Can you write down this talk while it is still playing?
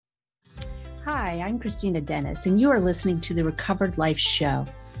Hi, I'm Christina Dennis, and you are listening to the Recovered Life Show.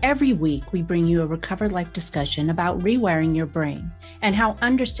 Every week, we bring you a Recovered Life discussion about rewiring your brain and how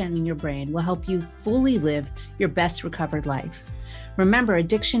understanding your brain will help you fully live your best recovered life. Remember,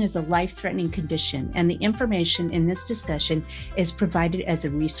 addiction is a life-threatening condition, and the information in this discussion is provided as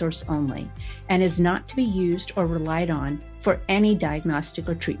a resource only and is not to be used or relied on for any diagnostic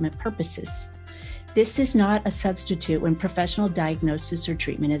or treatment purposes. This is not a substitute when professional diagnosis or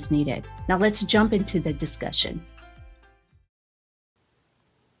treatment is needed. Now let's jump into the discussion.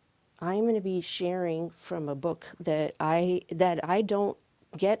 I'm going to be sharing from a book that I don't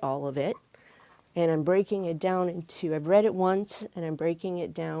get all of it, and I'm breaking it down into, I've read it once, and I'm breaking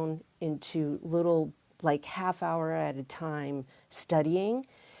it down into little, like half hour at a time studying.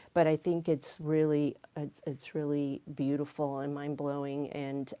 But I think it's really beautiful and mind-blowing,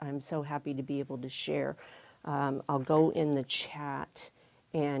 and I'm so happy to be able to share. I'll go in the chat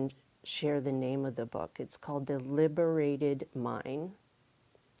and share the name of the book. It's called The Liberated Mind.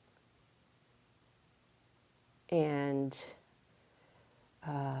 And,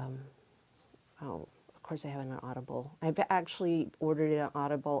 of course I have an Audible. I've actually ordered an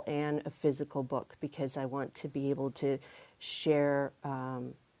Audible and a physical book because I want to be able to share.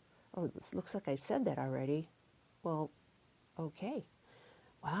 Oh, this looks like I said that already. Well, okay.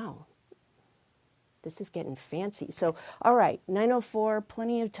 Wow. This is getting fancy. So, all right, 9:04,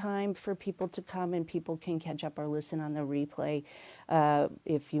 plenty of time for people to come, and people can catch up or listen on the replay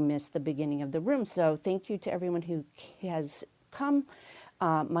if you missed the beginning of the room. So thank you to everyone who has come.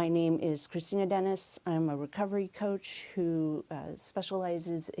 My name is Christina Dennis. I'm a recovery coach who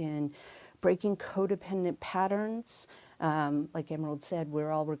specializes in breaking codependent patterns. Like Emerald said,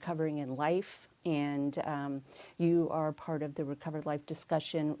 we're all recovering in life, and you are part of the Recovered Life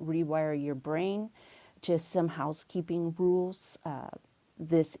discussion, Rewire Your Brain. Just some housekeeping rules.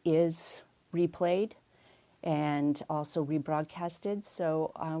 This is replayed and also rebroadcasted,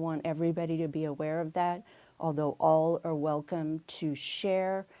 so I want everybody to be aware of that, although all are welcome to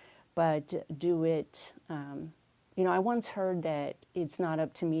share, but do it. I once heard that it's not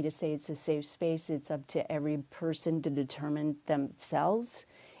up to me to say it's a safe space, it's up to every person to determine themselves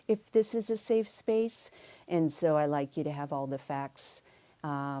if this is a safe space, and so I like you to have all the facts.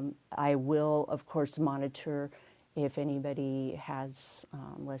 I will, of course, monitor if anybody has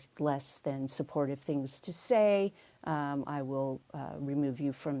less than supportive things to say. I will remove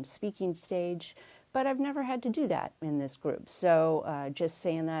you from speaking stage, but I've never had to do that in this group. So just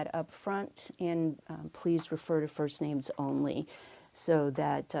saying that up front, and please refer to first names only so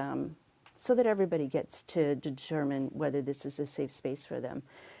that everybody gets to determine whether this is a safe space for them.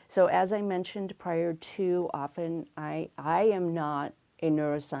 So as I mentioned prior to, often I am not a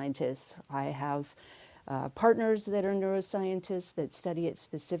neuroscientist. I have partners that are neuroscientists that study it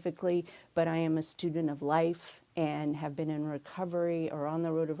specifically, but I am a student of life and have been in recovery or on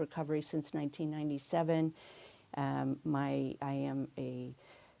the road of recovery since 1997. I am a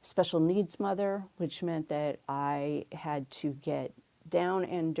special needs mother, which meant that I had to get down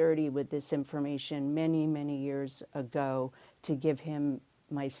and dirty with this information many, many years ago to give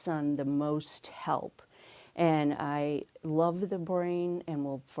my son, the most help. And I love the brain and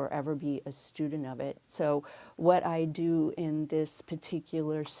will forever be a student of it. So what I do in this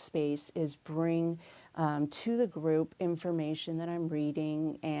particular space is bring to the group information that I'm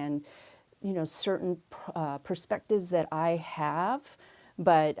reading and, certain perspectives that I have,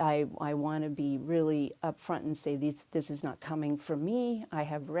 but I want to be really upfront and say this is not coming from me. I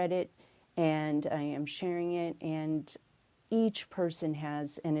have read it and I am sharing it, and each person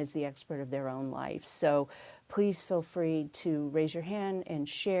has and is the expert of their own life. So please feel free to raise your hand and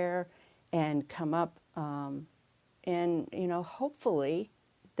share and come up. And, hopefully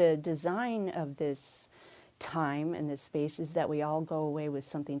the design of this time and this space is that we all go away with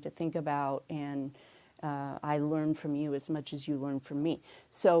something to think about, and I learn from you as much as you learn from me.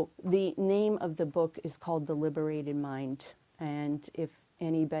 So the name of the book is called The Liberated Mind. And if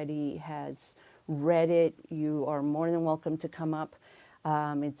anybody has read it, you are more than welcome to come up.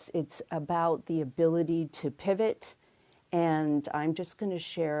 It's about the ability to pivot, and I'm just going to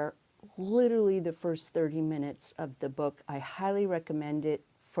share literally the first 30 minutes of the book. I highly recommend it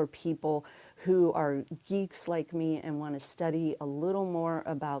for people who are geeks like me and want to study a little more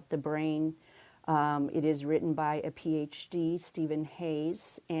about the brain. It is written by a PhD, Stephen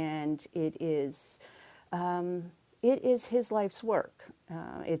Hayes, and it is his life's work.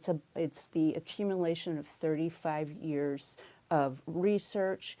 It's the accumulation of 35 years of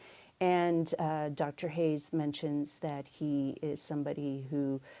research, and Dr. Hayes mentions that he is somebody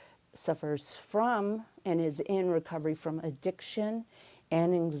who suffers from and is in recovery from addiction,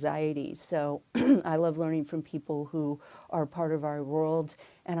 and anxiety. So I love learning from people who are part of our world,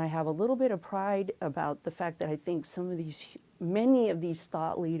 and I have a little bit of pride about the fact that I think many of these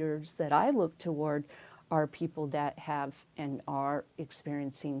thought leaders that I look toward are people that have and are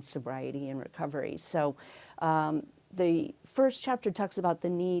experiencing sobriety and recovery. So the first chapter talks about the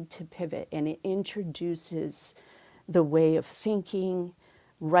need to pivot, and it introduces the way of thinking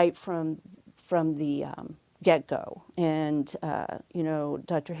right from the get-go. And,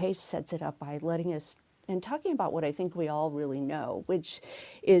 Dr. Hayes sets it up by letting us, and talking about what I think we all really know, which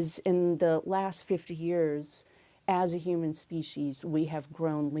is in the last 50 years, as a human species, we have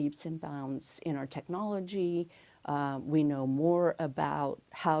grown leaps and bounds in our technology. We know more about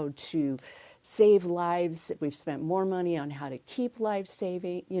how to save lives. We've spent more money on how to keep lives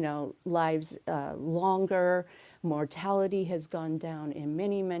longer. Mortality has gone down in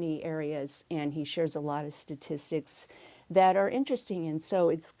many, many areas, and he shares a lot of statistics that are interesting. And so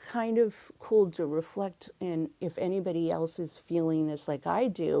it's kind of cool to reflect, and if anybody else is feeling this like I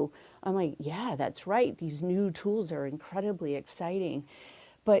do, I'm like, yeah, that's right. These new tools are incredibly exciting.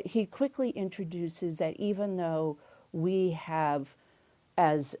 But he quickly introduces that even though we have,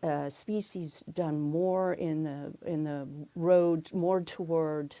 as a species, done more in the road, more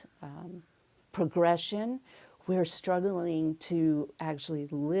toward progression, we're struggling to actually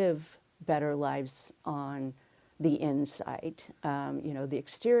live better lives on the inside. The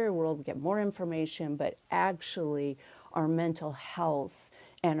exterior world, we get more information, but actually our mental health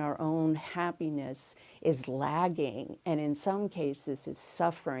and our own happiness is lagging, and in some cases is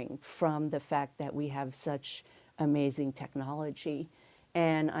suffering from the fact that we have such amazing technology.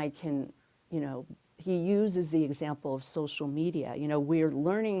 And he uses the example of social media. We're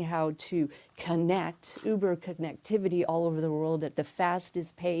learning how to connect, Uber connectivity all over the world at the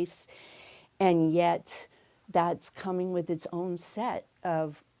fastest pace, and yet that's coming with its own set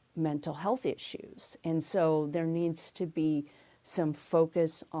of mental health issues. And so there needs to be some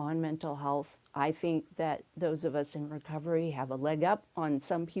focus on mental health. I think that those of us in recovery have a leg up on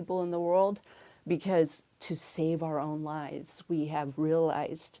some people in the world, because to save our own lives, we have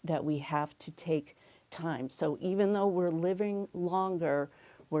realized that we have to take time. So even though we're living longer,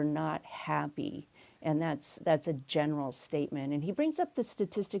 we're not happy. And that's a general statement. And he brings up the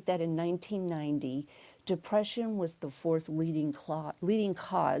statistic that in 1990, depression was the fourth leading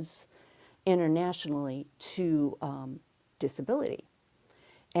cause internationally to disability.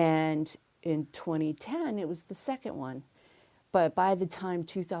 And in 2010, it was the second one. But by the time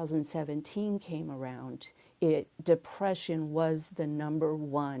 2017 came around, depression was the number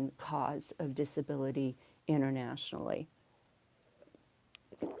one cause of disability internationally.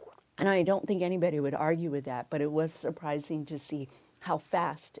 And I don't think anybody would argue with that, but it was surprising to see how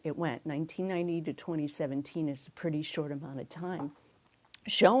fast it went. 1990 to 2017 is a pretty short amount of time,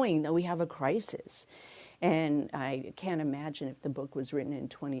 showing that we have a crisis. And I can't imagine if the book was written in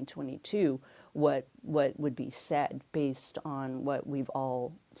 2022, what would be said based on what we've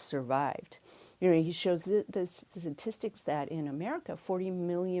all survived. He shows the statistics that in America, 40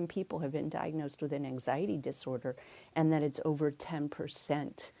 million people have been diagnosed with an anxiety disorder, and that it's over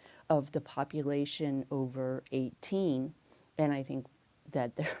 10% of the population over 18. And I think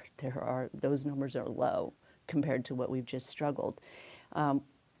that those numbers are low compared to what we've just struggled.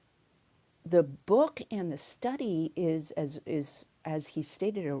 The book and the study is as he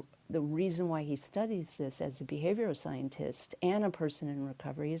stated, the reason why he studies this as a behavioral scientist and a person in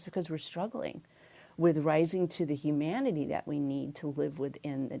recovery is because we're struggling with rising to the humanity that we need to live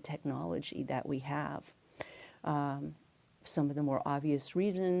within the technology that we have. Some of the more obvious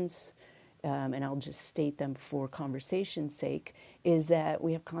reasons, and I'll just state them for conversation's sake, is that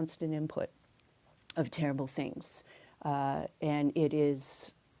we have constant input of terrible things. And it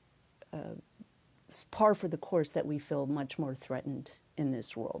is par for the course that we feel much more threatened in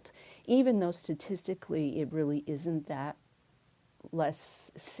this world. Even though statistically it really isn't that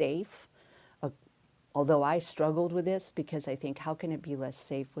less safe, although I struggled with this because I think, how can it be less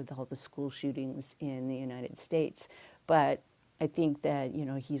safe with all the school shootings in the United States? But I think that,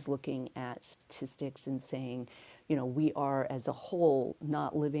 he's looking at statistics and saying, we are as a whole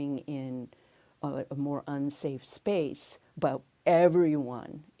not living in a more unsafe space, but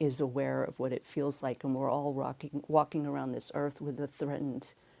everyone is aware of what it feels like, and we're all walking around this earth with a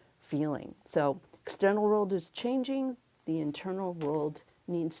threatened feeling. So external world is changing, the internal world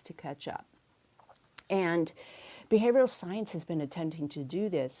needs to catch up. And behavioral science has been attempting to do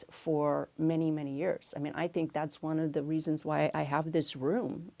this for many, many years. I mean, I think that's one of the reasons why I have this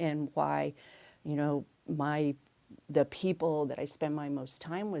room, and why, my the people that I spend my most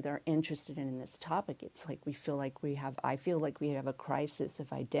time with are interested in this topic. It's like I feel like we have a crisis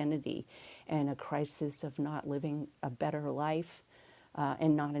of identity and a crisis of not living a better life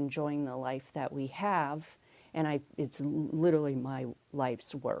and not enjoying the life that we have. And it's literally my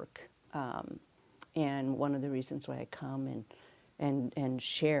life's work. And one of the reasons why I come and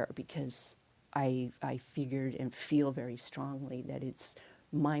share, because I figured and feel very strongly that it's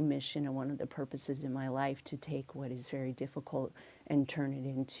my mission and one of the purposes in my life to take what is very difficult and turn it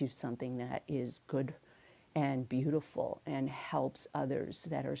into something that is good and beautiful and helps others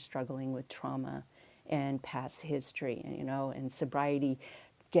that are struggling with trauma and past history. And, and sobriety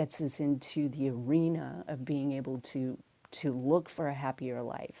gets us into the arena of being able to look for a happier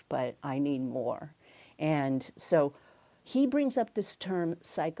life, but I need more. And so he brings up this term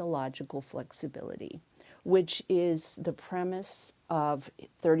psychological flexibility, which is the premise of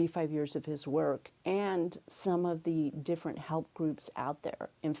 35 years of his work and some of the different help groups out there.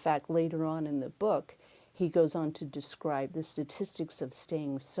 In fact, later on in the book, he goes on to describe the statistics of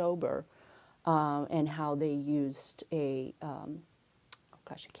staying sober and how they used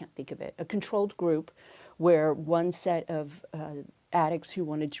I can't think of it, a controlled group where one set of addicts who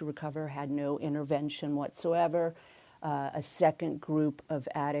wanted to recover had no intervention whatsoever. A second group of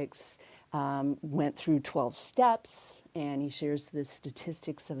addicts went through 12 steps, and he shares the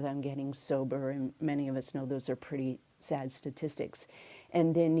statistics of them getting sober, and many of us know those are pretty sad statistics.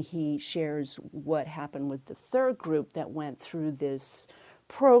 And then he shares what happened with the third group that went through this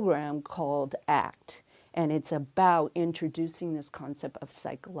program called ACT. And it's about introducing this concept of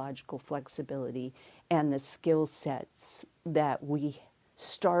psychological flexibility and the skill sets that we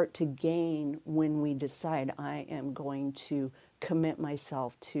start to gain when we decide I am going to commit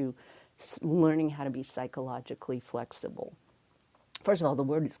myself to learning how to be psychologically flexible. First of all, the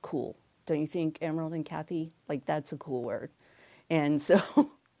word is cool. Don't you think, Emerald and Kathy? Like, that's a cool word. And so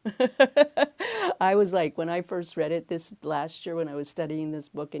I was like, when I first read it this last year, when I was studying this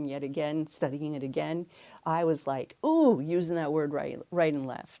book and yet again studying it again, I was like, ooh, using that word right and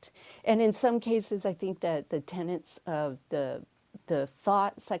left. And in some cases, I think that the tenets of the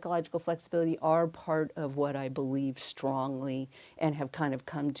thought, psychological flexibility, are part of what I believe strongly and have kind of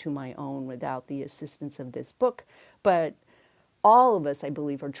come to my own without the assistance of this book. But all of us, I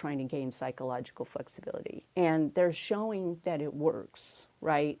believe, are trying to gain psychological flexibility. And they're showing that it works,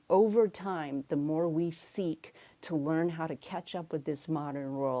 right? Over time, the more we seek to learn how to catch up with this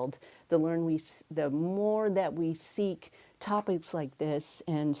modern world, the more that we seek topics like this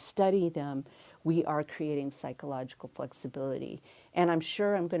and study them, we are creating psychological flexibility. And I'm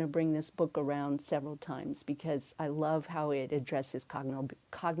sure I'm going to bring this book around several times because I love how it addresses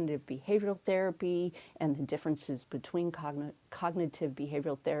cognitive behavioral therapy and the differences between cognitive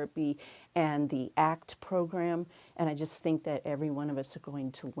behavioral therapy and the ACT program. And I just think that every one of us are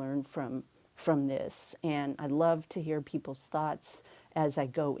going to learn from this. And I love to hear people's thoughts as I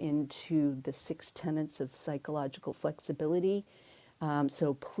go into the 6 tenets of psychological flexibility.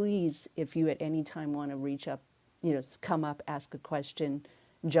 So please, if you at any time want to reach up, come up, ask a question,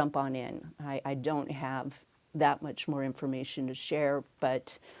 jump on in. I don't have that much more information to share,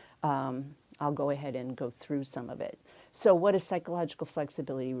 but I'll go ahead and go through some of it. So what does psychological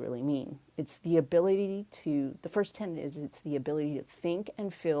flexibility really mean? It's the ability the first tenet is it's the ability to think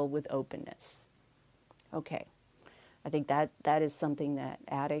and feel with openness. Okay. I think that is something that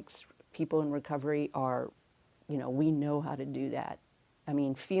addicts, people in recovery are, we know how to do that. I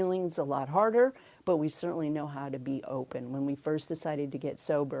mean, feeling's a lot harder, but we certainly know how to be open. When we first decided to get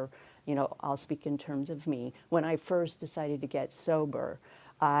sober, I'll speak in terms of me. When I first decided to get sober,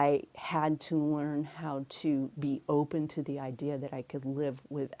 I had to learn how to be open to the idea that I could live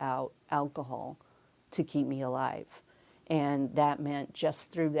without alcohol to keep me alive. And that meant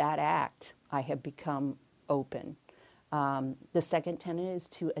just through that act, I have become open. The second tenet is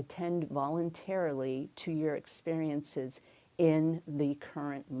to attend voluntarily to your experiences in the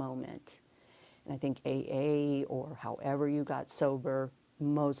current moment. And I think AA, or however you got sober,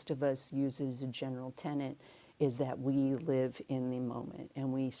 most of us use as a general tenet, is that we live in the moment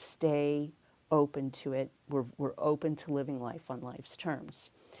and we stay open to it. We're open to living life on life's terms.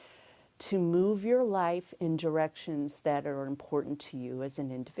 To move your life in directions that are important to you as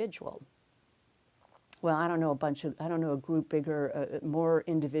an individual. Well, I don't know a group bigger, more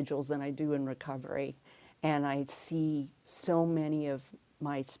individuals than I do in recovery. And I see so many of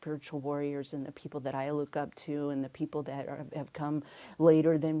my spiritual warriors and the people that I look up to and the people that have come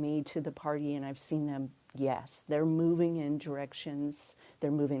later than me to the party, and I've seen them, yes, they're moving in directions,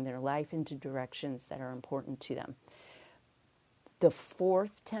 they're moving their life into directions that are important to them. The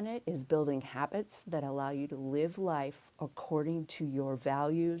fourth tenet is building habits that allow you to live life according to your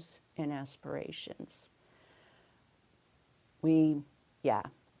values and aspirations. Yeah,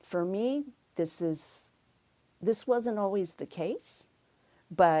 for me, this wasn't always the case,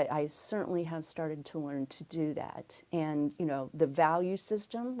 but I certainly have started to learn to do that. And, the value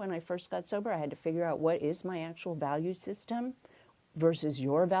system, when I first got sober, I had to figure out what is my actual value system versus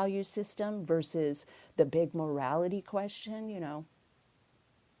your value system versus the big morality question,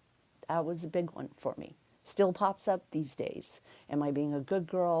 that was a big one for me. Still pops up these days. Am I being a good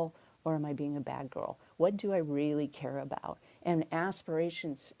girl or am I being a bad girl? What do I really care about? And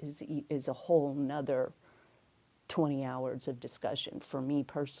aspirations is a whole nother 20 hours of discussion for me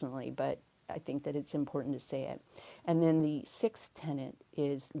personally, but I think that it's important to say it. And then the sixth tenet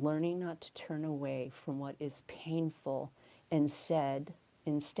is learning not to turn away from what is painful and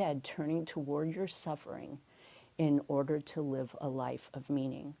instead turning toward your suffering in order to live a life of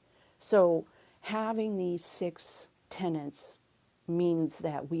meaning. So having these six tenets means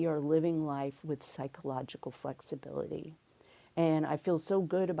that we are living life with psychological flexibility. And I feel so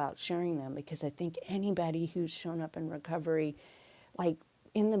good about sharing them because I think anybody who's shown up in recovery, like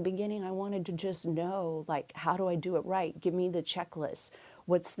in the beginning, I wanted to just know, like, how do I do it right? Give me the checklist.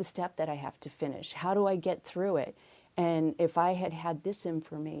 What's the step that I have to finish? How do I get through it? And if I had had this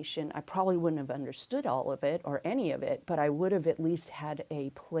information, I probably wouldn't have understood all of it or any of it, but I would have at least had a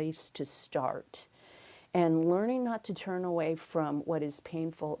place to start. And learning not to turn away from what is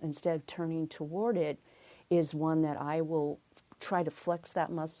painful instead of turning toward it is one that I will try to flex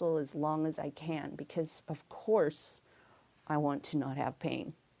that muscle as long as I can because, of course, I want to not have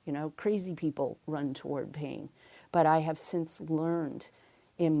pain. Crazy people run toward pain. But I have since learned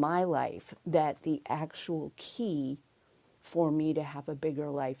in my life that the actual key for me to have a bigger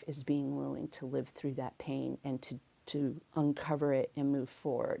life is being willing to live through that pain and to uncover it and move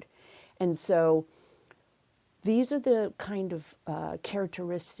forward. And so these are the kind of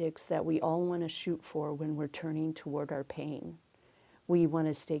characteristics that we all want to shoot for when we're turning toward our pain. We want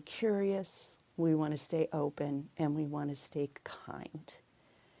to stay curious, we want to stay open, and we want to stay kind.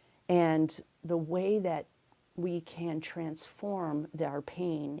 And the way that we can transform our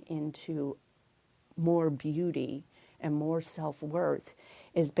pain into more beauty and more self-worth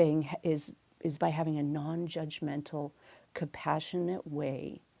is by having a non-judgmental, compassionate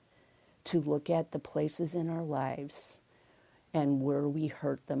way to look at the places in our lives and where we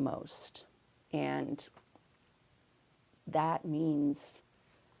hurt the most. And that means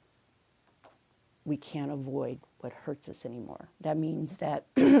we can't avoid what hurts us anymore. That means that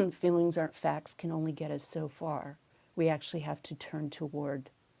feelings aren't facts, can only get us so far. We actually have to turn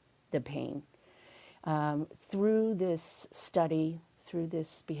toward the pain. Through this study, through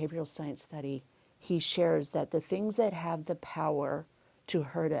this behavioral science study, he shares that the things that have the power to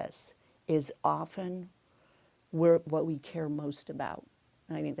hurt us is often what we care most about.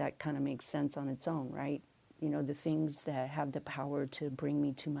 And I think that kind of makes sense on its own, right? The things that have the power to bring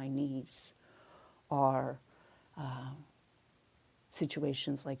me to my knees are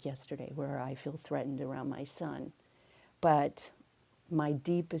situations like yesterday where I feel threatened around my son. But my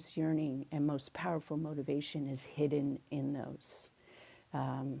deepest yearning and most powerful motivation is hidden in those,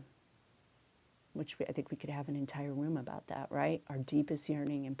 which I think we could have an entire room about that, right? Our deepest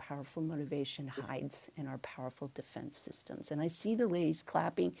yearning and powerful motivation hides in our powerful defense systems. And I see the ladies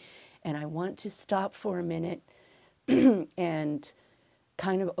clapping, and I want to stop for a minute and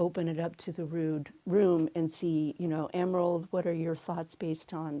kind of open it up to the room and see, Emerald, what are your thoughts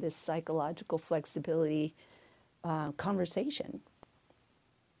based on this psychological flexibility conversation?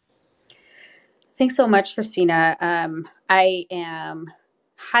 Thanks so much, Christina. I am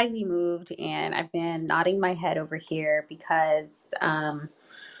highly moved, and I've been nodding my head over here because, as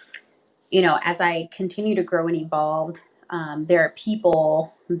I continue to grow and evolve, there are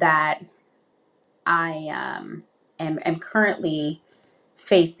people that I am currently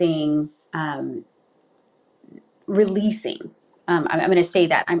facing releasing. I'm going to say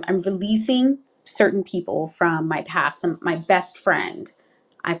that I'm releasing certain people from my past. My best friend,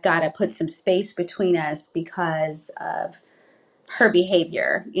 I've got to put some space between us because of her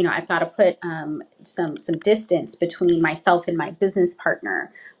behavior. I've got to put some distance between myself and my business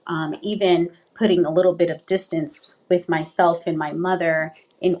partner. Even putting a little bit of distance with myself and my mother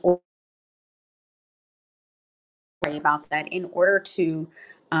in order about that in order to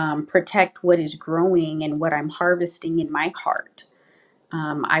protect what is growing and what I'm harvesting in my heart.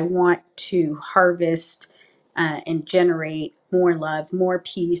 I want to harvest and generate more love, more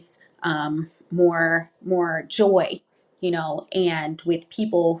peace, more joy and with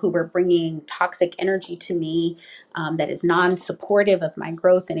people who were bringing toxic energy to me, that is non-supportive of my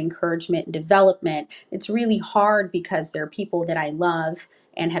growth and encouragement and development. It's really hard because they're people that I love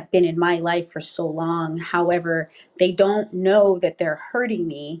and have been in my life for so long. However, they don't know that they're hurting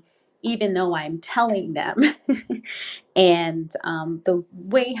me, even though I'm telling them. And the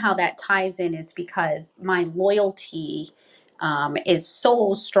way how that ties in is because my loyalty is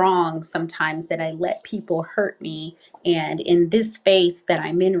so strong sometimes that I let people hurt me. And in this space that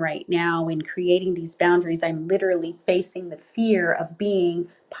I'm in right now, in creating these boundaries, I'm literally facing the fear of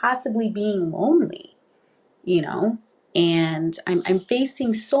possibly being lonely, you know? And I'm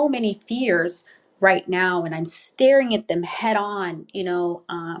facing so many fears right now, and I'm staring at them head on,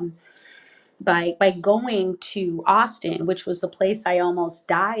 by going to Austin, which was the place I almost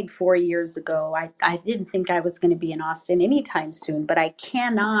died 4 years ago. I didn't think I was going to be in Austin anytime soon, but I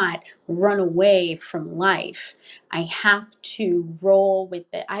cannot run away from life. I have to roll with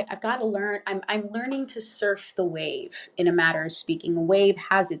it. I've got to learn. I'm learning to surf the wave, in a matter of speaking. A wave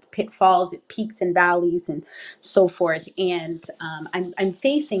has its pitfalls, its peaks and valleys, and so forth. And I'm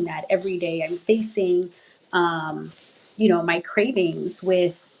facing that every day. I'm facing my cravings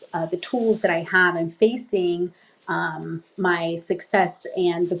with the tools that I have. I'm facing my success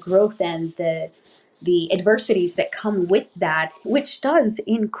and the growth and the adversities that come with that, which does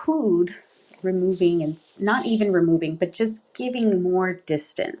include removing, and not even removing, but just giving more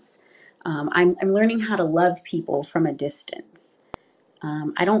distance. I'm learning how to love people from a distance.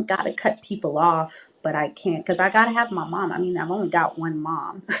 I don't got to cut people off, but I can't, because I got to have my mom. I mean, I've only got one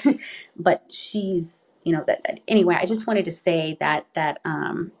mom, but she's, anyway, I just wanted to say that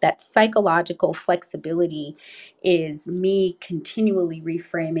psychological flexibility is me continually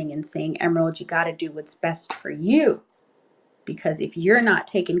reframing and saying, Emerald, you got to do what's best for you. Because if you're not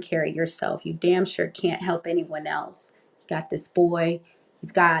taking care of yourself, you damn sure can't help anyone else. You got this boy,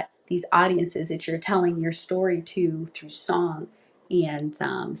 you've got these audiences that you're telling your story to through song, and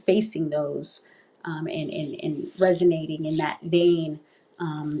facing those, and resonating in that vein.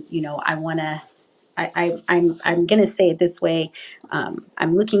 I want to. I'm going to say it this way.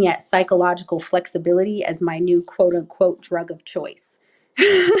 I'm looking at psychological flexibility as my new quote unquote drug of choice.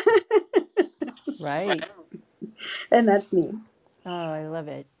 Right. And that's me. Oh, I love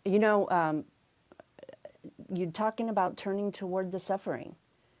it. You're talking about turning toward the suffering.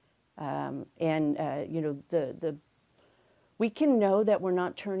 And the we can know that we're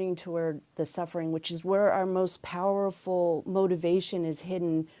not turning toward the suffering, which is where our most powerful motivation is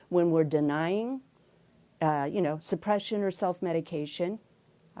hidden, when we're denying, suppression or self-medication.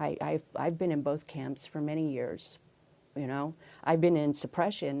 I've been in both camps for many years. I've been in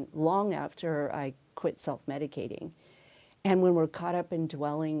suppression long after I quit self-medicating. And when we're caught up in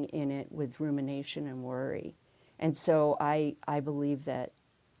dwelling in it with rumination and worry. And so I believe that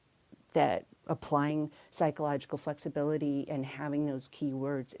applying psychological flexibility and having those key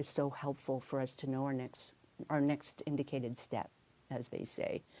words is so helpful for us to know our next indicated step, as they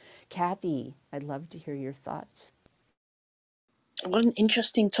say. Kathy, I'd love to hear your thoughts. What an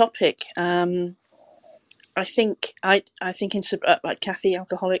interesting topic. I think in like Kathy,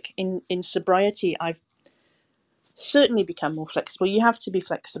 alcoholic, in sobriety, I've certainly become more flexible. You have to be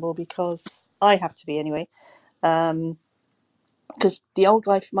flexible, because I have to be anyway. Because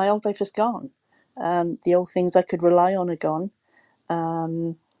my old life is gone. The old things I could rely on are gone,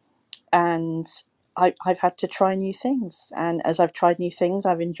 and I've had to try new things. And as I've tried new things,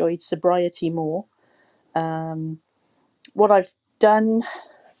 I've enjoyed sobriety more. What I've done,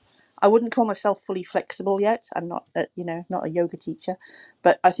 I wouldn't call myself fully flexible yet. I'm not, not a yoga teacher,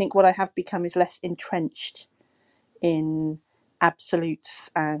 but I think what I have become is less entrenched in absolutes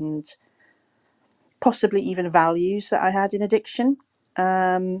and possibly even values that I had in addiction.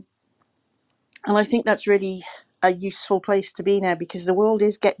 And I think that's really a useful place to be now, because the world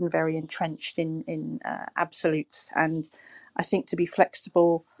is getting very entrenched in absolutes. And I think to be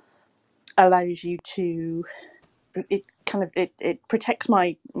flexible allows you to, it protects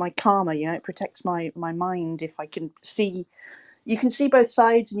my karma, it protects my mind. If I can see, you can see both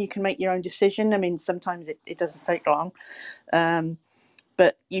sides and you can make your own decision. I mean, sometimes it doesn't take long,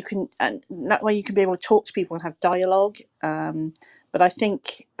 but you can, and that way you can be able to talk to people and have dialogue. But I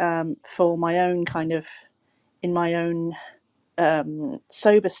think for my own in my own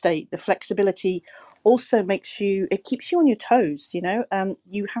sober state, the flexibility also it keeps you on your toes. You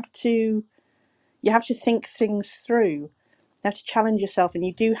have to think things through. You have to challenge yourself, and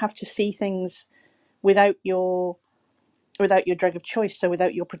you do have to see things without your drug of choice, so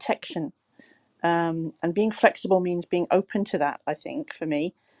without your protection. And being flexible means being open to that, I think, for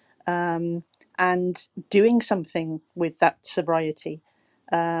me. And and doing something with that sobriety.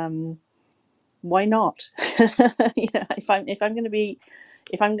 Why not?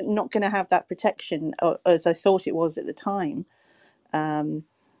 If I'm not going to have that protection, as I thought it was at the time,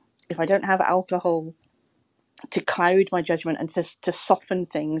 if I don't have alcohol to cloud my judgment and to soften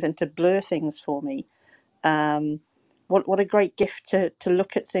things and to blur things for me, what a great gift to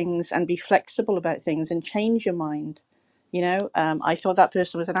look at things and be flexible about things and change your mind. I thought that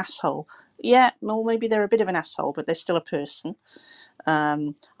person was an asshole. Yeah, well, maybe they're a bit of an asshole, but they're still a person.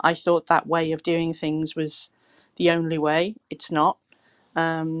 I thought that way of doing things was the only way. It's not.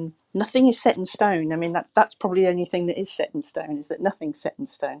 Nothing is set in stone. I mean, that's probably the only thing that is set in stone, is that nothing's set in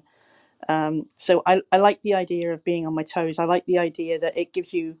stone. So I like the idea of being on my toes. I like the idea that it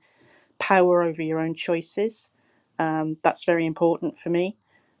gives you power over your own choices. That's very important for me.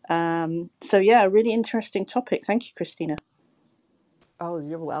 So yeah, a really interesting topic. Thank you, Christina. Oh,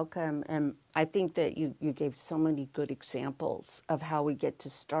 you're welcome. And I think that you gave so many good examples of how we get to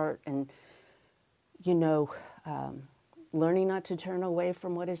start and, you know, learning not to turn away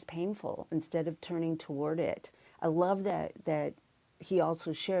from what is painful instead of turning toward it. I love that he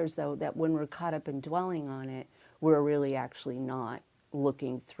also shares, though, that when we're caught up in dwelling on it, we're really actually not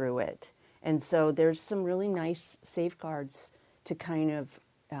looking through it. And so there's some really nice safeguards to kind of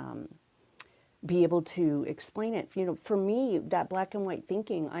be able to explain it. For me, that black and white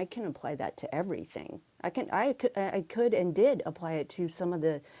thinking, I can apply that to everything. I could and did apply it to some of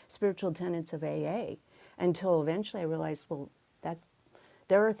the spiritual tenets of AA, until eventually I realized, well,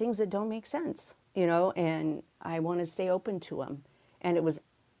 there are things that don't make sense, and I want to stay open to them. And it was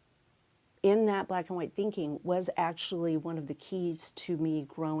in that black and white thinking was actually one of the keys to me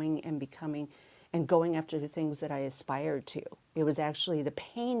growing and becoming and going after the things that I aspired to. It was actually the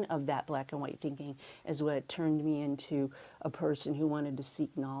pain of that black and white thinking is what turned me into a person who wanted to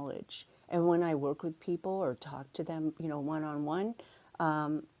seek knowledge. And when I work with people or talk to them, one-on-one,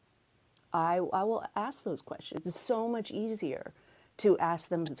 I will ask those questions. It's so much easier to ask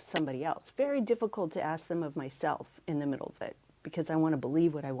them of somebody else. Very difficult to ask them of myself in the middle of it, because I want to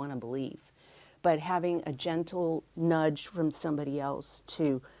believe what I want to believe. But having a gentle nudge from somebody else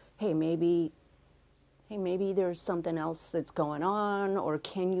to, hey, maybe there's something else that's going on, or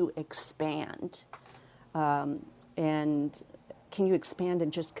can you expand? And can you expand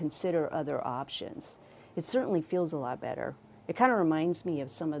and just consider other options? It certainly feels a lot better. It kind of reminds me of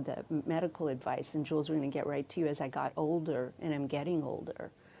some of the medical advice, and Jules, we're going to get right to you. As I got older, and I'm getting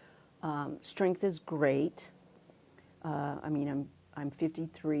older, strength is great. I'm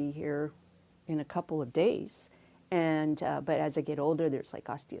 53 here in a couple of days, and but as I get older, there's like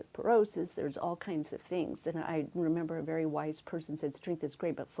osteoporosis. There's all kinds of things, and I remember a very wise person said, "Strength is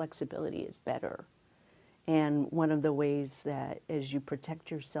great, but flexibility is better." And one of the ways that, as you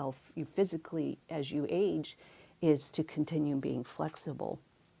protect yourself, you physically as you age, is to continue being flexible.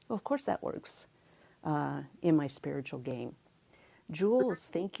 Well, of course, that works in my spiritual game. Jules,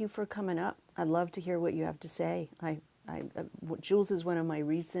 thank you for coming up. I'd love to hear what you have to say. Jules is one of my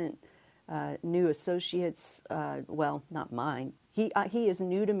recent new associates. Well, not mine. He is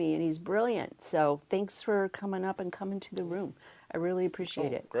new to me, and he's brilliant. So thanks for coming up and coming to the room. I really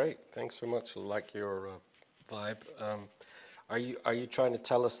appreciate it. Great. Thanks so much. I like your vibe. Are you trying to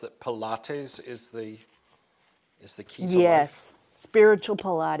tell us that Pilates is the key to life? Yes, spiritual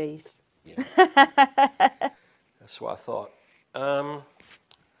Pilates. Yeah. That's what I thought.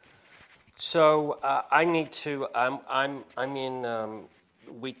 So I need to. I'm in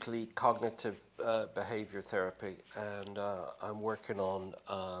weekly cognitive behavior therapy, and I'm working on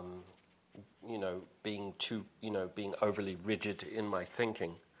being overly rigid in my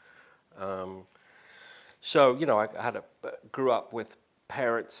thinking. So I grew up with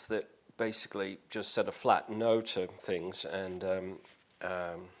parents that basically just said a flat no to things, and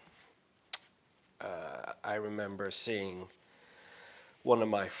I remember seeing one of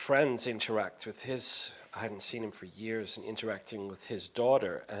my friends interact with I hadn't seen him for years, and interacting with his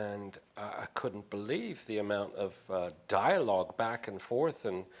daughter, and I couldn't believe the amount of dialogue back and forth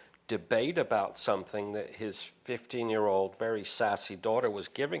and debate about something that his 15-year-old, very sassy daughter was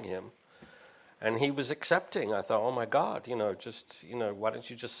giving him. And he was accepting. I thought, oh my God, why don't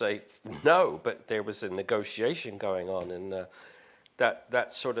you just say no? But there was a negotiation going on, and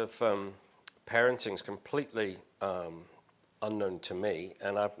that sort of parenting is completely unknown to me.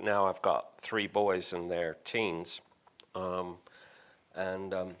 And I've got 3 boys in their teens, so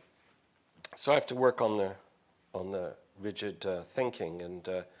I have to work on the rigid thinking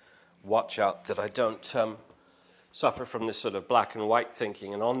and watch out that I don't suffer from this sort of black and white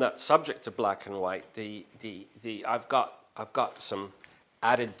thinking. And on that subject of black and white, I've got some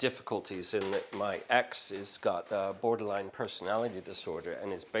added difficulties in that my ex has got borderline personality disorder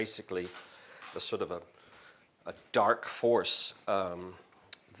and is basically a sort of a dark force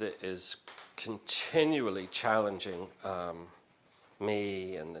that is continually challenging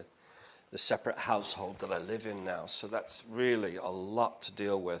me and the separate household that I live in now. So that's really a lot to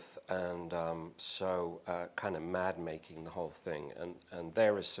deal with, and so kind of mad making the whole thing. And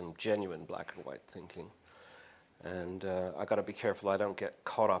there is some genuine black and white thinking. And I got to be careful I don't get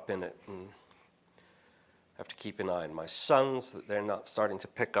caught up in it and have to keep an eye on my sons that they're not starting to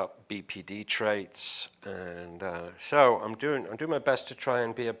pick up BPD traits. And so I'm doing my best to try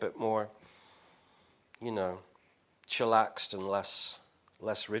and be a bit more, chillaxed and less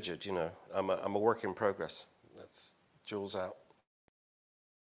rigid. I'm a work in progress. That's Jules out.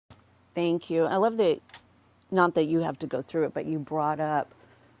 Thank you. I love that, not that you have to go through it, but you brought up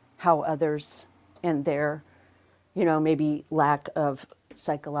how others and their, maybe lack of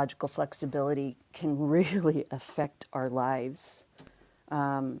psychological flexibility can really affect our lives.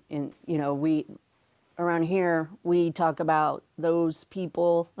 And, we, around here, we talk about those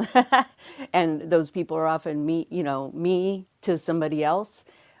people, and those people are often me to somebody else,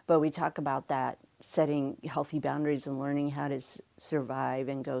 but we talk about that setting healthy boundaries and learning how to survive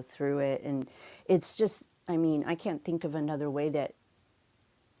and go through it. And it's just, I can't think of another way that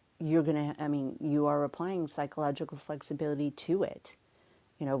you are applying psychological flexibility to it,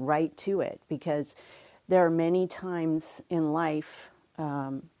 right to it, because there are many times in life,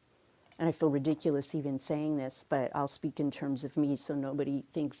 and I feel ridiculous even saying this, but I'll speak in terms of me so nobody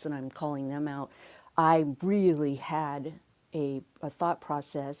thinks that I'm calling them out. I really had a thought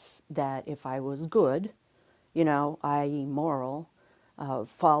process that if I was good, i.e. moral,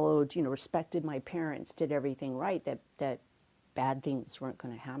 followed, respected my parents, did everything right, that bad things weren't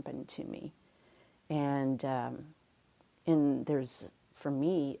going to happen to me. And there's, for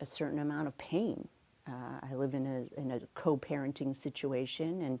me, a certain amount of pain. I live in a co-parenting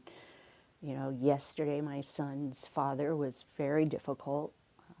situation, and yesterday my son's father was very difficult.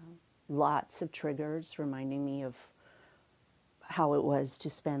 Lots of triggers reminding me of how it was to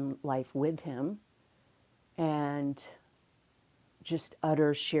spend life with him, and just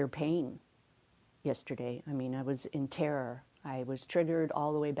utter sheer pain yesterday. I was in terror. I was triggered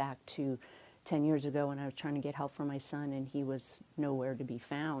all the way back to 10 years ago when I was trying to get help for my son and he was nowhere to be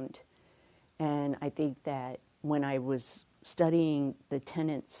found. And I think that when I was studying the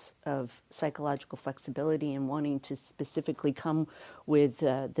tenets of psychological flexibility and wanting to specifically come with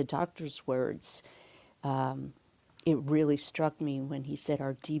the doctor's words, it really struck me when he said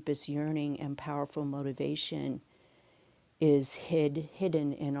our deepest yearning and powerful motivation is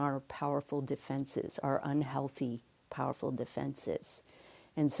hidden in our powerful defenses, our unhealthy, powerful defenses.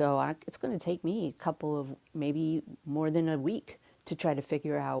 And so it's going to take me a couple of, maybe more than a week, to try to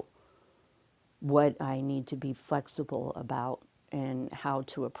figure out what I need to be flexible about and how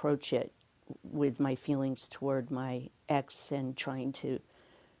to approach it with my feelings toward my ex and trying to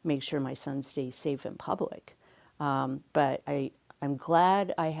make sure my son stays safe in public. But I'm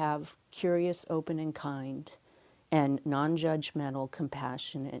glad I have curious, open, and kind, and non-judgmental,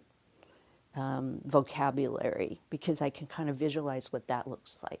 compassionate vocabulary, because I can kind of visualize what that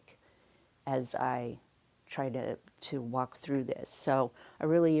looks like as I try to walk through this. So I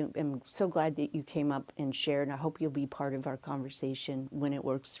really am so glad that you came up and shared, and I hope you'll be part of our conversation when it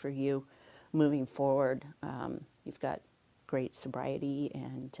works for you moving forward. You've got great sobriety,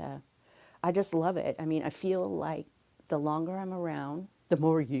 and I just love it. I feel like the longer I'm around, the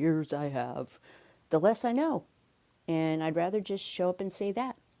more years I have, the less I know. And I'd rather just show up and say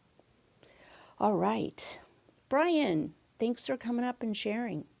that. All right. Brian, thanks for coming up and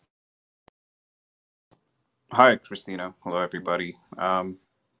sharing. Hi, Christina. Hello, everybody.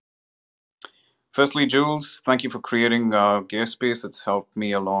 Firstly, Jules, thank you for creating Gear Space. It's helped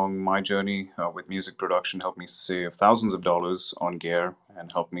me along my journey with music production, helped me save thousands of dollars on gear,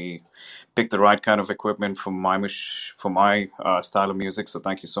 and helped me pick the right kind of equipment for my style of music. So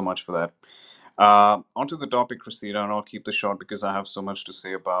thank you so much for that. Onto the topic, Christina, and I'll keep this short because I have so much to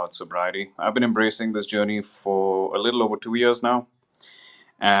say about sobriety. I've been embracing this journey for a little over 2 years now,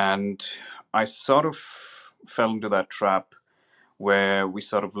 and I sort of fell into that trap where we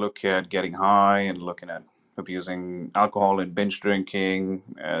sort of look at getting high and looking at abusing alcohol and binge drinking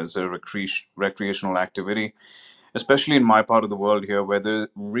as a recreational activity, especially in my part of the world here where there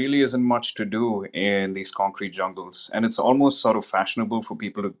really isn't much to do in these concrete jungles. And it's almost sort of fashionable for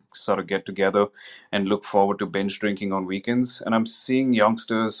people to sort of get together and look forward to binge drinking on weekends. And I'm seeing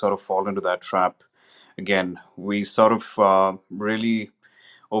youngsters sort of fall into that trap. Again, we sort of really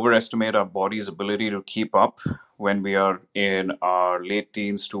overestimate our body's ability to keep up when we are in our late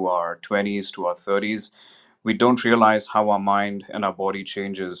teens to our 20s to our 30s. We don't realize how our mind and our body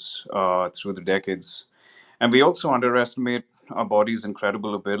changes through the decades. And we also underestimate our body's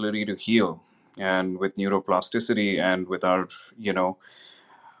incredible ability to heal. And with neuroplasticity and with our, you know,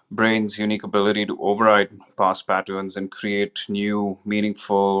 brain's unique ability to override past patterns and create new,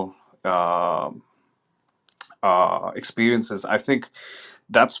 meaningful uh, experiences. I think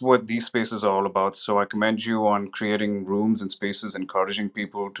that's what these spaces are all about. So I commend you on creating rooms and spaces, encouraging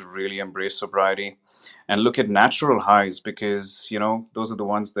people to really embrace sobriety and look at natural highs because, you know, those are the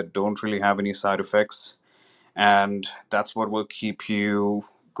ones that don't really have any side effects. And that's what will keep you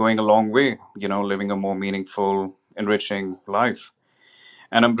going a long way, you know, living a more meaningful, enriching life.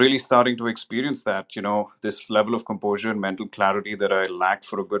 And I'm really starting to experience that, you know, this level of composure and mental clarity that I lacked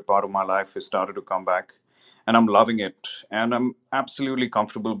for a good part of my life has started to come back. And I'm loving it. And I'm absolutely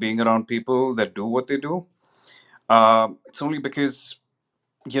comfortable being around people that do what they do. It's only because,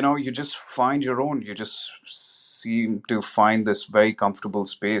 you know, you just find your own. You just seem to find this very comfortable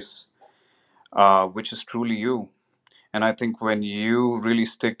space, which is truly you. And I think when you really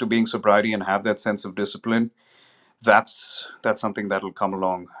stick to being sobriety and have that sense of discipline, that's something that'll come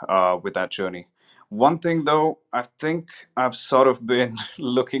along with that journey. One thing though, I think I've sort of been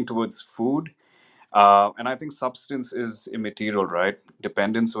looking towards food, and I think substance is immaterial, right?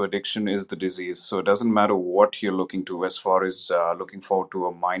 Dependence or addiction is the disease, so it doesn't matter what you're looking to as far as looking forward to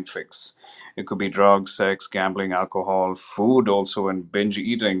a mind fix. It could be drugs, sex, gambling, alcohol. Food also, and binge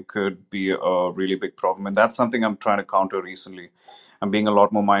eating could be a really big problem, and that's something I'm trying to counter recently. I'm being a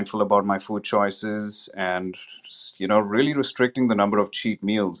lot more mindful about my food choices and, you know, really restricting the number of cheat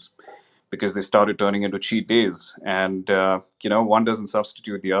meals because they started turning into cheat days. And, you know, one doesn't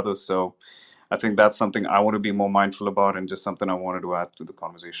substitute the other. So I think that's something I want to be more mindful about and just something I wanted to add to the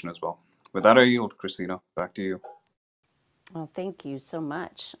conversation as well. With that, I yield. Christina, back to you. Well, thank you so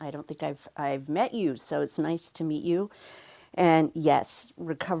much. I don't think I've met you, so it's nice to meet you. And yes,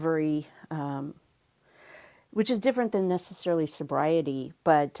 recovery, which is different than necessarily sobriety,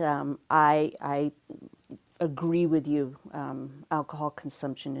 but I agree with you. Alcohol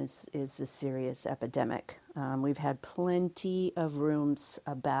consumption is a serious epidemic. We've had plenty of rooms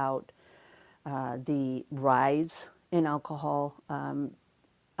about the rise in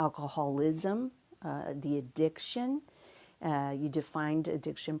alcoholism, the addiction. You defined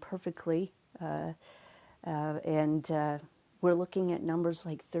addiction perfectly, and we're looking at numbers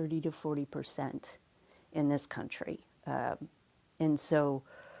like 30 to 40% in this country. And so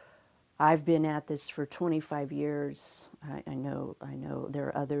I've been at this for 25 years. I know there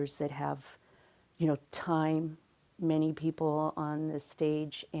are others that have, you know, time, many people on the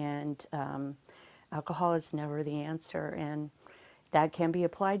stage, and alcohol is never the answer. And that can be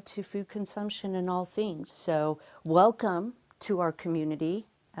applied to food consumption and all things. So welcome to our community.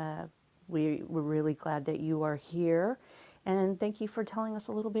 We're really glad that you are here. And thank you for telling us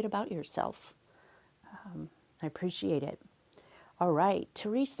a little bit about yourself. I appreciate it. All right,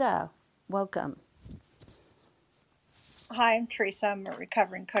 Teresa, welcome. Hi, I'm Teresa. I'm a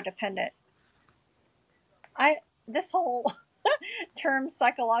recovering codependent. This whole term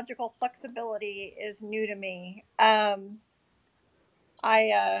psychological flexibility is new to me. I'm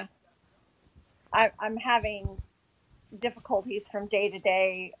having difficulties from day to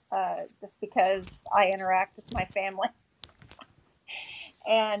day, just because I interact with my family,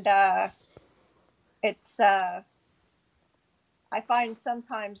 and it's I find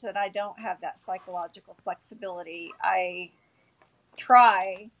sometimes that I don't have that psychological flexibility. I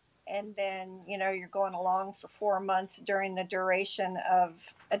try, and then you're going along for 4 months during the duration of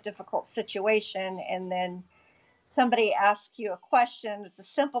a difficult situation, and then somebody asks you a question. It's a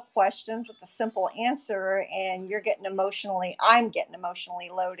simple question with a simple answer, and I'm getting emotionally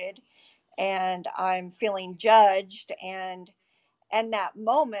loaded, and I'm feeling judged, and in that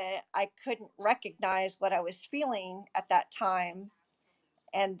moment I couldn't recognize what I was feeling at that time,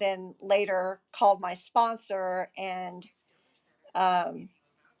 and then later called my sponsor, and um,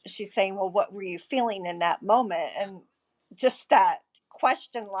 she's saying, well, what were you feeling in that moment? And just that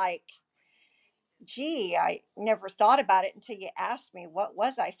question, like, gee, I never thought about it until you asked me, what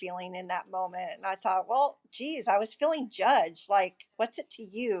was I feeling in that moment? And I thought, well, geez, I was feeling judged. Like, what's it to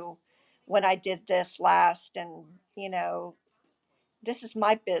you when I did this last? And, this is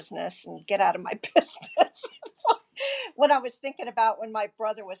my business, and get out of my business. So what I was thinking about when my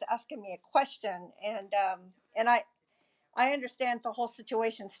brother was asking me a question, and I understand the whole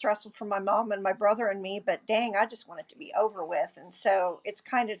situation's stressful for my mom and my brother and me, but dang, I just want it to be over with. And so it's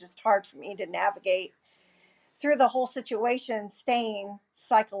kind of just hard for me to navigate through the whole situation, staying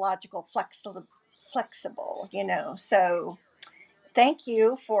flexible, you know. So thank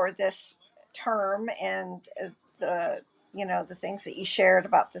you for this term and the, you know, the things that you shared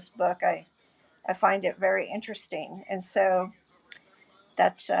about this book. I find it very interesting. And so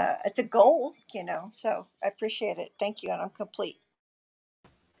that's it's a goal, you know. So I appreciate it. Thank you, and I'm complete.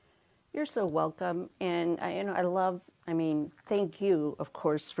 You're so welcome. And I love, thank you, of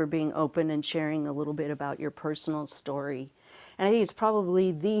course, for being open and sharing a little bit about your personal story. And I think it's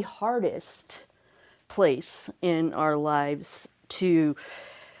probably the hardest place in our lives to,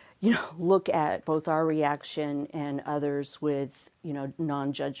 look at both our reaction and others with,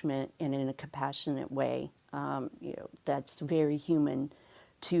 non-judgment and in a compassionate way. That's very human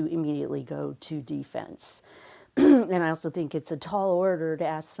to immediately go to defense. And I also think it's a tall order to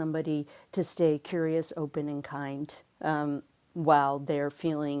ask somebody to stay curious, open, and kind while they're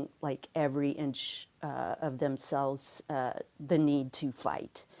feeling like every inch of themselves, the need to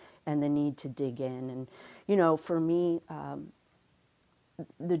fight and the need to dig in. And, for me,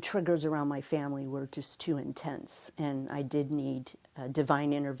 the triggers around my family were just too intense, and I did need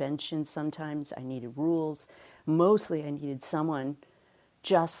divine intervention sometimes. I needed rules. Mostly, I needed someone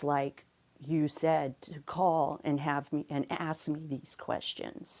just like you said to call and have me and ask me these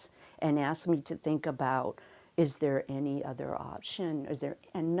questions and ask me to think about, is there any other option? Is there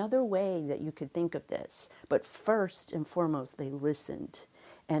another way that you could think of this? But first and foremost, they listened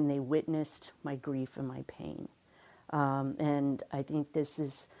and they witnessed my grief and my pain. And I think this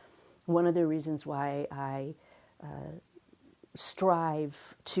is one of the reasons why I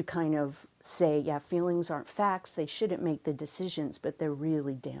strive to kind of say, yeah, feelings aren't facts. They shouldn't make the decisions, but they're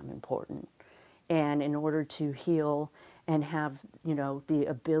really damn important. And in order to heal and have, the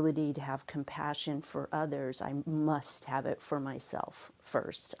ability to have compassion for others, I must have it for myself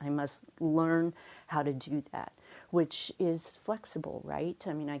first. I must learn how to do that, which is flexible, right?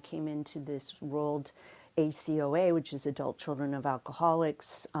 I came into this world, ACOA, which is Adult Children of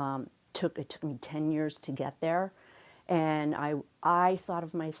Alcoholics. It took me 10 years to get there. And I thought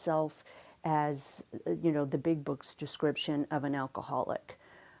of myself as, the big book's description of an alcoholic.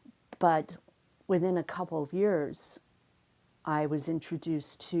 But within a couple of years, I was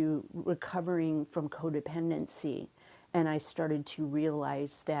introduced to recovering from codependency. And I started to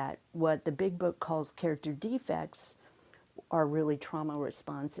realize that what the big book calls character defects are really trauma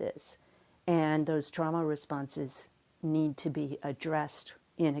responses. And those trauma responses need to be addressed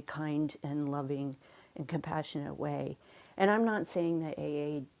in a kind and loving and compassionate way. And I'm not saying that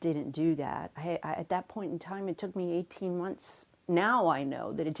AA didn't do that. At that point in time, it took me 18 months. Now I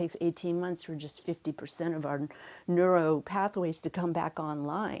know that it takes 18 months for just 50% of our neuro pathways to come back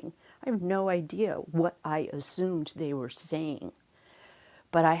online. I have no idea what I assumed they were saying.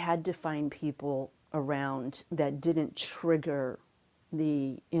 But I had to find people around that didn't trigger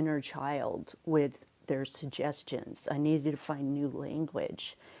the inner child with their suggestions. I needed to find new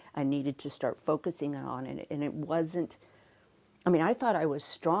language. I needed to start focusing on it. And it wasn't, I thought I was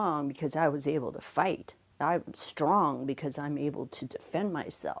strong because I was able to fight. I'm strong because I'm able to defend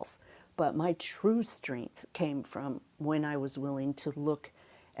myself. But my true strength came from when I was willing to look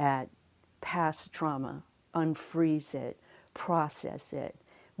at past trauma, unfreeze it, process it,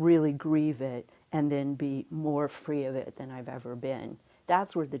 really grieve it, and then be more free of it than I've ever been.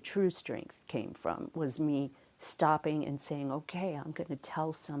 That's where the true strength came from, was me stopping and saying, okay, I'm going to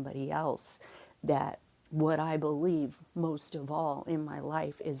tell somebody else that what I believe most of all in my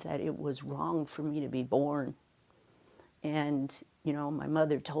life is that it was wrong for me to be born. And, my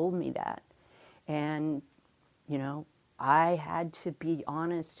mother told me that. And, I had to be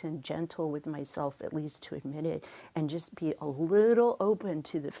honest and gentle with myself, at least to admit it, and just be a little open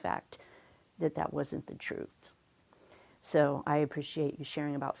to the fact that that wasn't the truth. So I appreciate you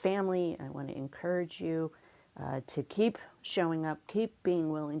sharing about family. I want to encourage you to keep showing up, keep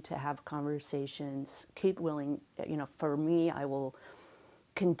being willing to have conversations, keep willing, for me, I will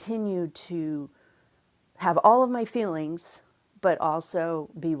continue to have all of my feelings, but also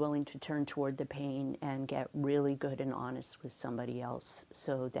be willing to turn toward the pain and get really good and honest with somebody else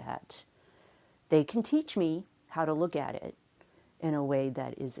so that they can teach me how to look at it in a way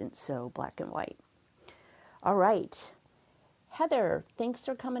that isn't so black and white. All right. Heather, thanks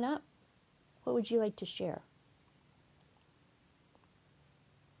for coming up. What would you like to share?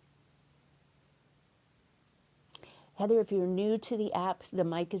 Heather, if you're new to the app, the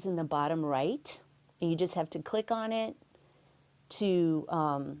mic is in the bottom right, and you just have to click on it to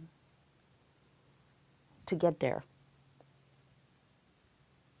get there.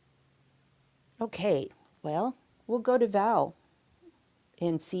 Okay, well, we'll go to Val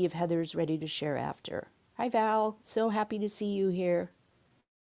and see if Heather's ready to share after. Hi, Val. So happy to see you here.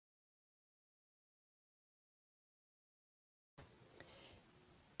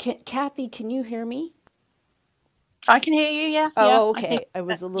 Kathy, can you hear me? I can hear you. Yeah, yeah. Oh, I think. okay. I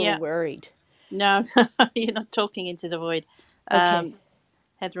was a little Yeah. worried. No, you're not talking into the void. Okay.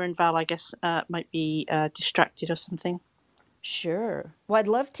 Heather and Val, I guess, might be distracted or something. Sure. Well, I'd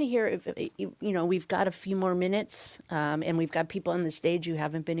love to hear if we've got a few more minutes, and we've got people on the stage who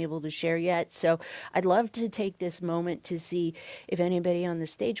haven't been able to share yet. So I'd love to take this moment to see if anybody on the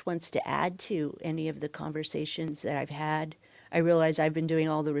stage wants to add to any of the conversations that I've had. I realize I've been doing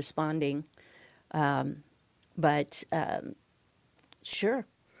all the responding, but sure,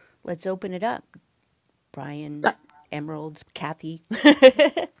 let's open it up. Brian, Emerald, Kathy.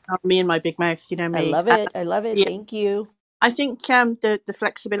 Me and my big mouth, you know I me. love it. I love it. Yeah, Thank you. I think the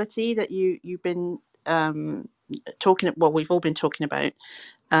flexibility that you've been talking. Well, we've all been talking about.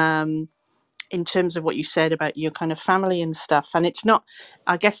 In terms of what you said about your kind of family and stuff, and it's not.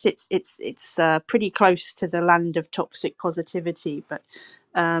 I guess it's pretty close to the land of toxic positivity, but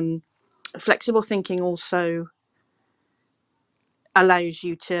flexible thinking also allows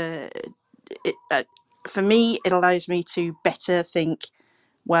you to. For me, it allows me to better think.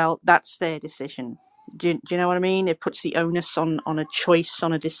 Well, that's their decision. Do you know what I mean? It puts the onus on a choice,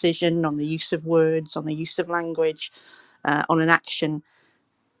 on a decision, on the use of words, on the use of language, on an action,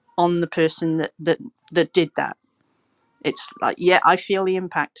 on the person that did that. It's like, yeah, I feel the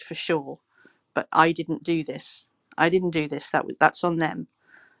impact for sure, but I didn't do this. I didn't do this. That's on them.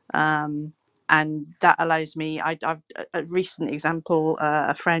 And that allows me. I've a recent example.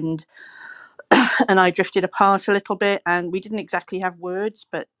 A friend and I drifted apart a little bit, and we didn't exactly have words,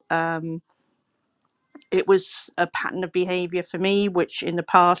 but it was a pattern of behaviour for me, which in the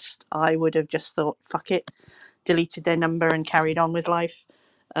past I would have just thought, "Fuck it," deleted their number and carried on with life.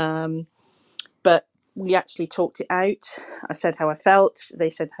 But we actually talked it out. I said how I felt. They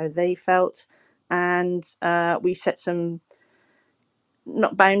said how they felt, and we set some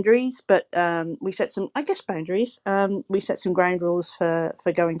not boundaries, but we set some, I guess, boundaries. We set some ground rules for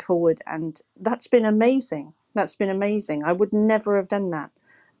going forward, and that's been amazing. That's been amazing. I would never have done that,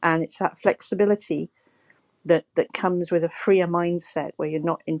 and it's that flexibility that comes with a freer mindset, where you're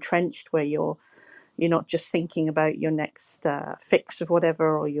not entrenched, where you're not just thinking about your next fix of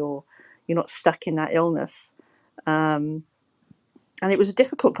whatever, or you're not stuck in that illness. And it was a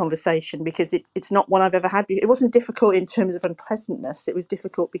difficult conversation because it's not one I've ever had. It wasn't difficult in terms of unpleasantness. It was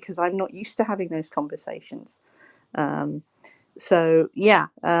difficult because I'm not used to having those conversations. So yeah,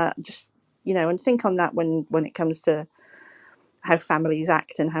 just and think on that when it comes to how families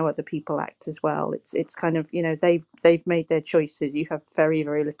act and how other people act as well. It's kind of they've made their choices. You have very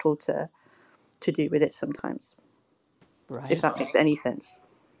very little to do with it sometimes, if Right. that makes any sense.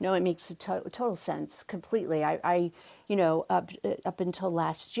 No, it makes total sense completely. Up until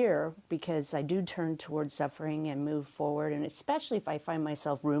last year, because I do turn towards suffering and move forward, and especially if I find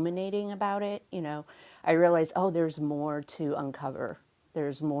myself ruminating about it, I realize, oh, there's more to uncover.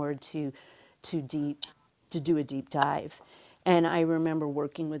 There's more to deep to do a deep dive. And I remember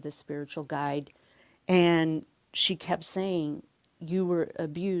working with a spiritual guide, and she kept saying, you were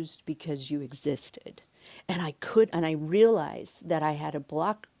abused because you existed. And I realized that I had a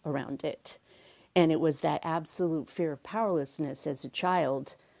block around it. And it was that absolute fear of powerlessness as a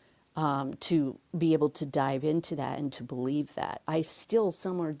child, to be able to dive into that and to believe that. I still,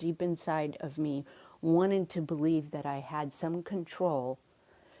 somewhere deep inside of me, wanted to believe that I had some control,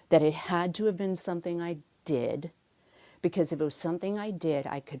 that it had to have been something I did, because if it was something I did,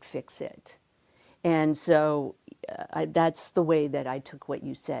 I could fix it. And so that's the way that I took what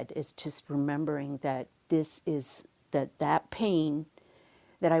you said, is just remembering that that pain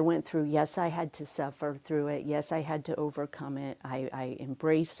that I went through, yes, I had to suffer through it. Yes, I had to overcome it. I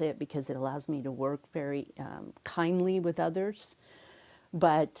embrace it because it allows me to work very kindly with others.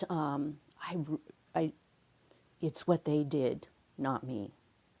 But it's what they did, not me.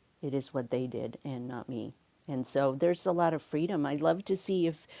 It is what they did and not me. And so there's a lot of freedom. I'd love to see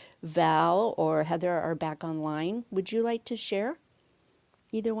if Val or Heather are back online. Would you like to share?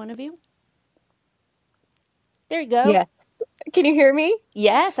 Either one of you? There you go. Yes. Can you hear me?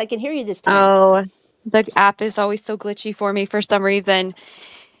 Yes, I can hear you this time. Oh, the app is always so glitchy for me for some reason.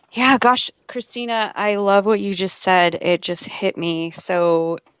 Yeah, gosh, Christina, I love what you just said. It just hit me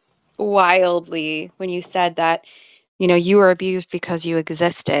so wildly when you said that, you were abused because you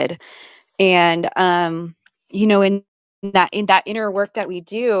existed. And in that inner work that we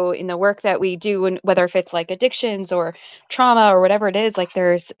do, in the work that we do, and whether if it's like addictions or trauma or whatever it is, like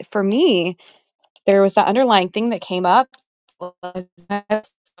for me, there was that underlying thing that came up, was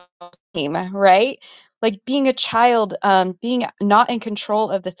right? Like being a child, being not in control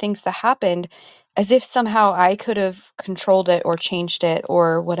of the things that happened. as if somehow I could have controlled it or changed it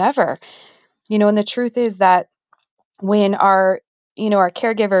or whatever. And the truth is that when our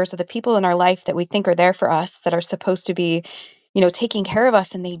caregivers or the people in our life that we think are there for us, that are supposed to be, taking care of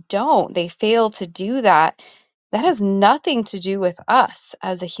us, and they fail to do that, that has nothing to do with us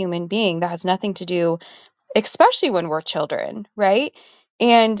as a human being. That has nothing to do, especially when we're children, right?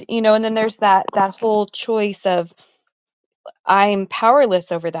 And then there's that whole choice of, I'm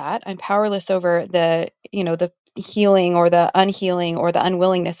powerless over that. I'm powerless over the healing or the unhealing or the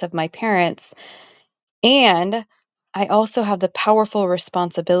unwillingness of my parents. And I also have the powerful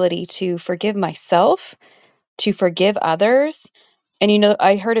responsibility to forgive myself, to forgive others. And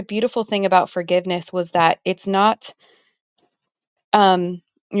I heard a beautiful thing about forgiveness was that it's not,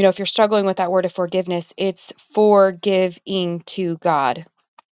 if you're struggling with that word of forgiveness, it's forgiving to God.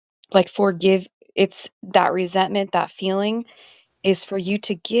 Like forgive, it's that resentment, that feeling is for you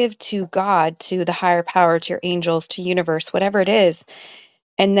to give to God, to the higher power, to your angels, to universe, whatever it is.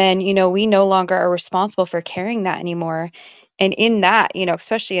 And then, we no longer are responsible for carrying that anymore. And in that,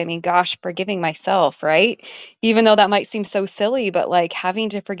 especially, I mean, gosh, forgiving myself, right? Even though that might seem so silly, but like having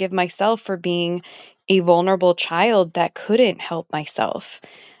to forgive myself for being a vulnerable child that couldn't help myself.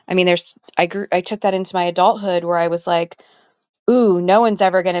 I mean, I took that into my adulthood where I was like, ooh, no one's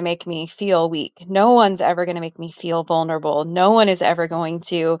ever going to make me feel weak. No one's ever going to make me feel vulnerable. No one is ever going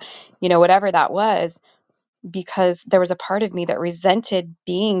to, whatever that was, because there was a part of me that resented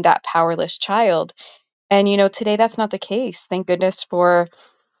being that powerless child. And, today that's not the case. Thank goodness for,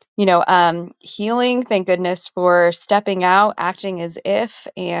 healing. Thank goodness for stepping out, acting as if,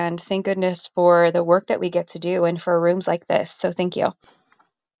 and thank goodness for the work that we get to do and for rooms like this. So thank you.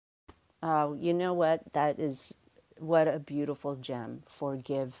 Oh, you know what? That is what a beautiful gem.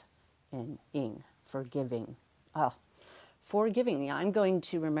 Forgive and ing, forgiving. Oh, forgiving. Yeah, I'm going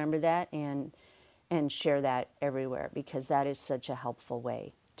to remember that and share that everywhere, because that is such a helpful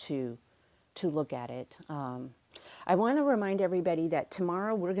way to look at it. I want to remind everybody that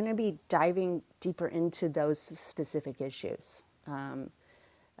tomorrow we're going to be diving deeper into those specific issues.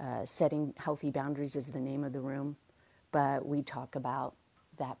 Setting healthy boundaries is the name of the room, but we talk about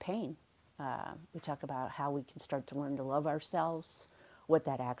that pain. We talk about how we can start to learn to love ourselves, what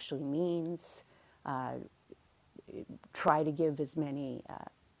that actually means. Try to give as many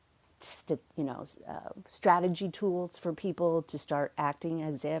strategy tools for people to start acting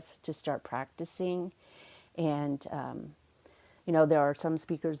as if, to start practicing. And there are some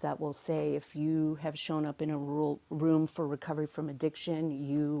speakers that will say if you have shown up in a room for recovery from addiction,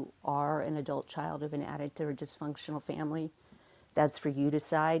 you are an adult child of an addict or a dysfunctional family. That's for you to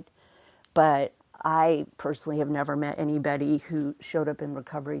decide. But I personally have never met anybody who showed up in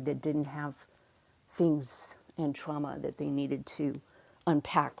recovery that didn't have things and trauma that they needed to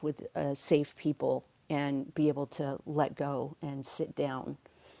unpack with safe people and be able to let go and sit down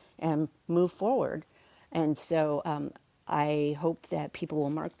and move forward. And so I hope that people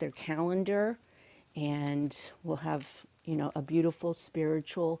will mark their calendar and we'll have, a beautiful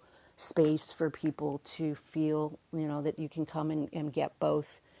spiritual space for people to feel, that you can come and get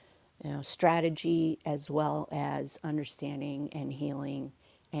both, strategy as well as understanding and healing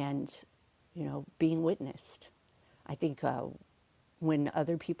and, being witnessed. I think when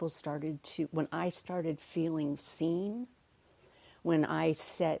other people when I started feeling seen, when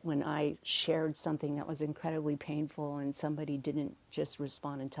I shared something that was incredibly painful and somebody didn't just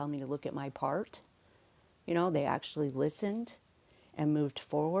respond and tell me to look at my part, they actually listened and moved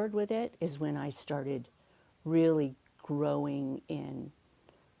forward with it, is when I started really growing in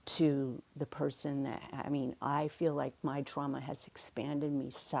to the person that, I feel like my trauma has expanded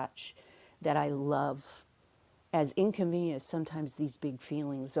me such that I love, as inconvenient as sometimes these big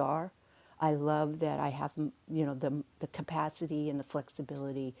feelings are, I love that I have, the capacity and the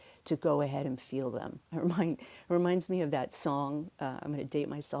flexibility to go ahead and feel them. It reminds me of that song, I'm going to date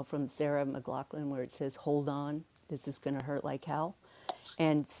myself, from Sarah McLachlan, where it says, "Hold on, this is going to hurt like hell."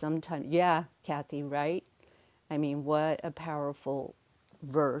 And sometimes, yeah, Kathy, right? I mean, what a powerful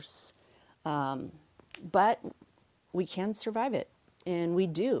verse. But we can survive it, and we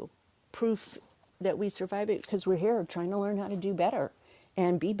do. Proof that we survive it because we're here trying to learn how to do better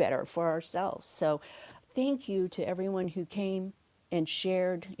and be better for ourselves. So thank you to everyone who came and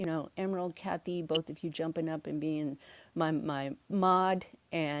shared, Emerald, Kathy, both of you jumping up and being my mod,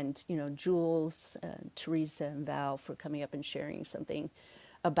 and, Jules, Teresa, and Val for coming up and sharing something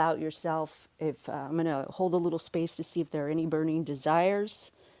about yourself. If I'm going to hold a little space to see if there are any burning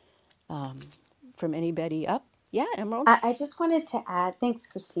desires from anybody up. Yeah, Emerald. I just wanted to add, thanks,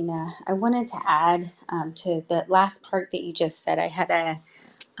 Christina. I wanted to add to the last part that you just said. I had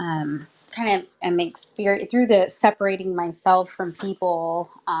kind of am through the separating myself from people,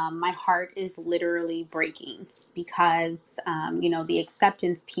 my heart is literally breaking because, the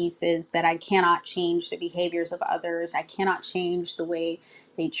acceptance piece is that I cannot change the behaviors of others. I cannot change the way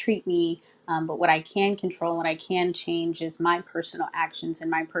they treat me. But what I can control, what I can change is my personal actions and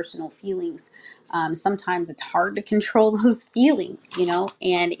my personal feelings. Sometimes it's hard to control those feelings,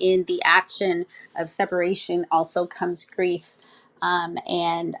 and in the action of separation also comes grief.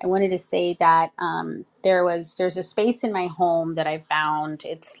 And I wanted to say that there's a space in my home that I found.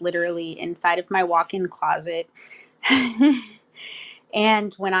 It's literally inside of my walk-in closet.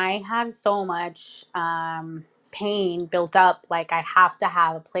 And when I have so much pain built up, like I have to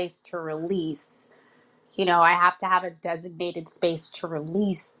have a place to release. I have to have a designated space to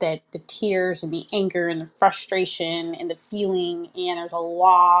release the tears and the anger and the frustration and the feeling. And there's a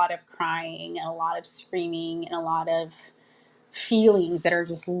lot of crying and a lot of screaming and a lot of feelings that are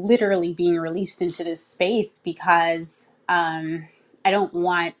just literally being released into this space because I don't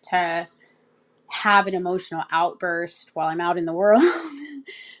want to have an emotional outburst while I'm out in the world.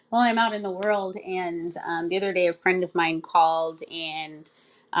 And the other day, a friend of mine called, and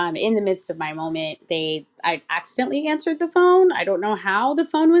in the midst of my moment, I accidentally answered the phone. I don't know how the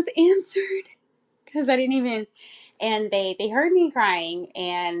phone was answered because I didn't even. And they heard me crying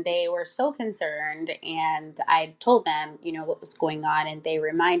and they were so concerned. And I told them, what was going on. And they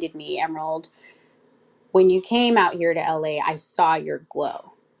reminded me, Emerald, when you came out here to LA, I saw your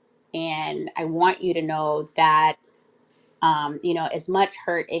glow. And I want you to know that, as much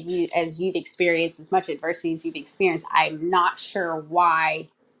hurt as you've experienced, as much adversity as you've experienced, I'm not sure why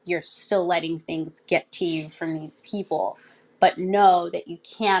you're still letting things get to you from these people. But know that you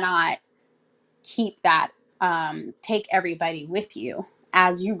cannot keep that, take everybody with you.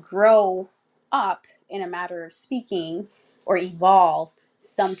 As you grow up, in a matter of speaking, or evolve,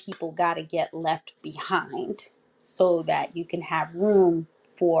 some people got to get left behind so that you can have room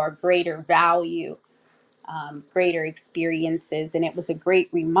for greater value, greater experiences. And it was a great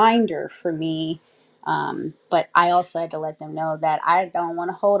reminder for me. But I also had to let them know that I don't want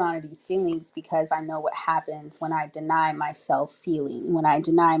to hold on to these feelings because I know what happens when I deny myself feeling, when I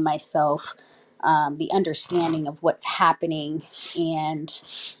deny myself the understanding of what's happening and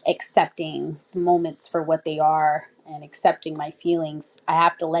accepting the moments for what they are and accepting my feelings. I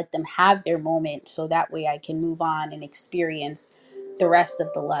have to let them have their moment so that way I can move on and experience the rest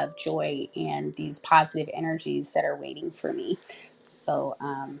of the love, joy, and these positive energies that are waiting for me. So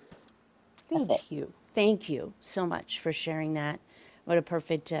that's it. Thank you. Thank you so much for sharing that. What a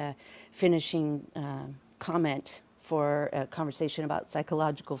perfect finishing comment for a conversation about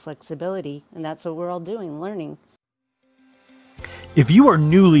psychological flexibility. And that's what we're all doing, learning. If you are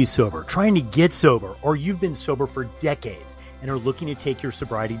newly sober, trying to get sober, or you've been sober for decades and are looking to take your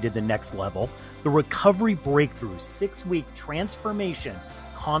sobriety to the next level, the Recovery Breakthrough 6-week transformation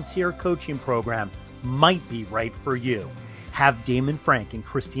concierge coaching program might be right for you. Have Damon Frank and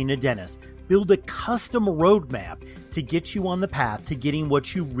Christina Dennis build a custom roadmap to get you on the path to getting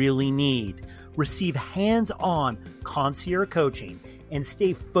what you really need. Receive hands-on concierge coaching and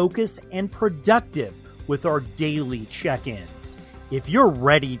stay focused and productive with our daily check-ins. If you're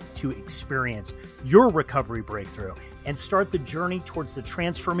ready to experience your recovery breakthrough and start the journey towards the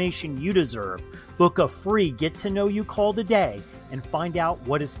transformation you deserve, book a free get-to-know-you call today and find out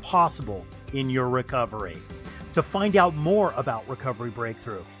what is possible in your recovery. To find out more about Recovery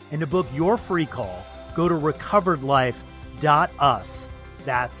Breakthrough and to book your free call, go to recoveredlife.us.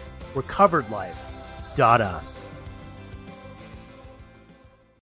 That's recoveredlife.us.